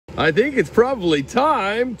I think it's probably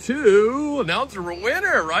time to announce a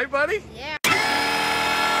winner, right, buddy? Yeah.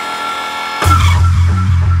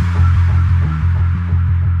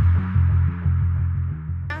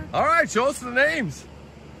 All right, show us the names.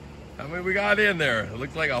 How many we got in there? It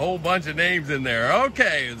looks like a whole bunch of names in there.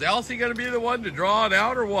 Okay, is Elsie gonna be the one to draw it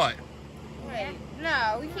out or what? Wait,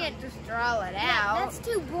 no, we can't just draw it out. That's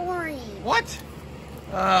too boring. What?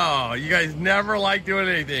 Oh, you guys never like doing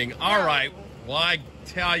anything. All right, well, I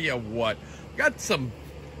tell you what. Got some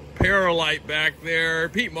Paralite back there,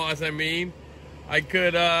 peat moss, I mean. I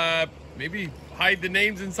could maybe hide the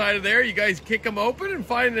names inside of there. You guys kick them open and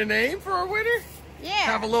find a name for our winner? Yeah.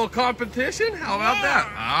 Have a little competition? How about that?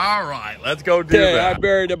 All right, let's go do that. I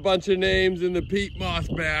buried a bunch of names in the peat moss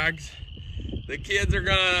bags. The kids are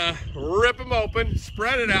gonna rip them open,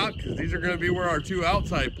 spread it out, because these are gonna be where our two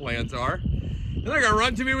outside plants are. And they're gonna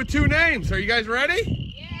run to me with two names. Are you guys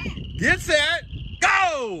ready? Yeah. Get set,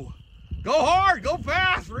 go! Go hard, go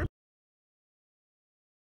fast. Rip.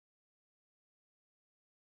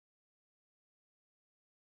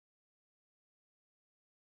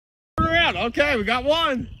 Around. Okay, we got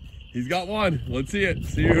one. He's got one. Let's see it.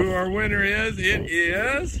 See who our winner is. It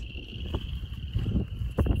is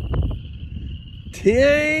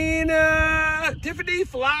Tiffany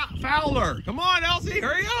Fowler. Come on, Elsie,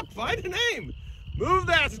 hurry up. Find a name. Move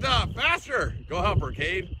that stuff faster. Go help her,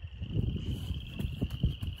 Cade.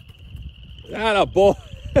 That a boy.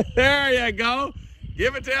 There you go.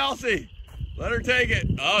 Give it to Elsie. Let her take it.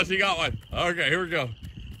 Oh, she got one. Okay, here we go.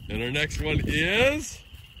 And our next one is...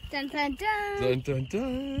 Dun dun dun. Dun dun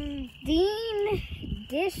dun. Dean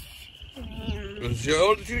Dishman. Let's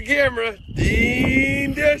show it to the camera.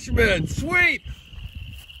 Dean Dishman. Sweet.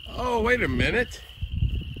 Oh, wait a minute.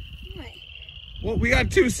 What? Well, we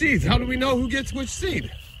got two seeds. How do we know who gets which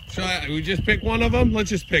seed? Should we just pick one of them? Let's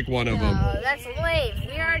just pick one of them. No, that's lame.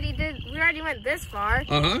 We already went this far.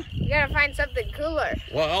 Uh-huh. We gotta find something cooler.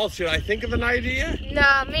 Well, should I think of an idea?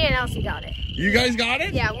 No, me and Elsie got it. You guys got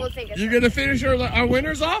it? Yeah, we'll think of You're something. gonna finish our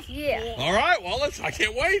winners off? Yeah. All right, well, I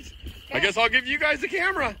can't wait. I guess I'll give you guys the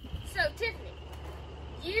camera. So, Tiffany,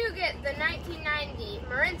 you get the 1990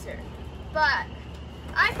 Marinter, but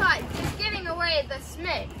I thought just giving away the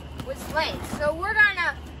Smith was lame, so we're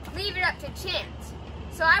gonna leave it up to chance.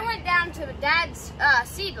 So I went down to Dad's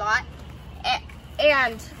seed lot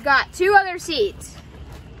and got two other seeds.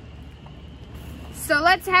 So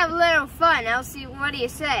let's have a little fun. Elsie, what do you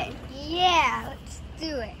say? Yeah, let's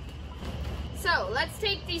do it. So let's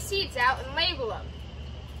take these seeds out and label them.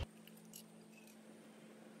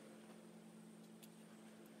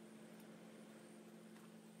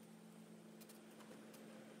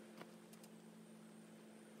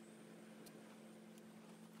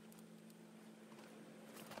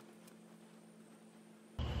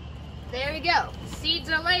 There we go. Seeds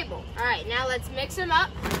are labeled. All right, now let's mix them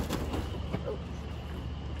up. Oh.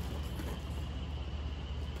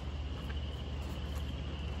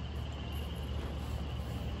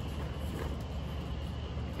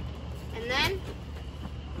 And then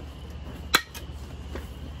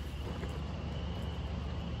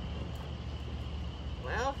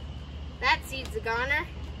well, that seed's a goner.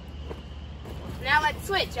 Now let's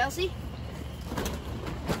switch, Elsie.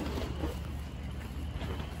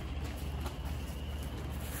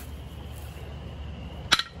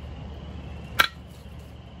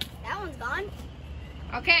 Gone.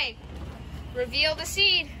 Okay, reveal the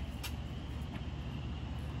seed.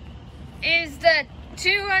 It is the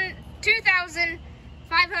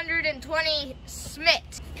 2,520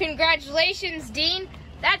 Smith. Congratulations, Dean.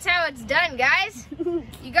 That's how it's done, guys.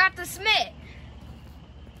 You got the Smith.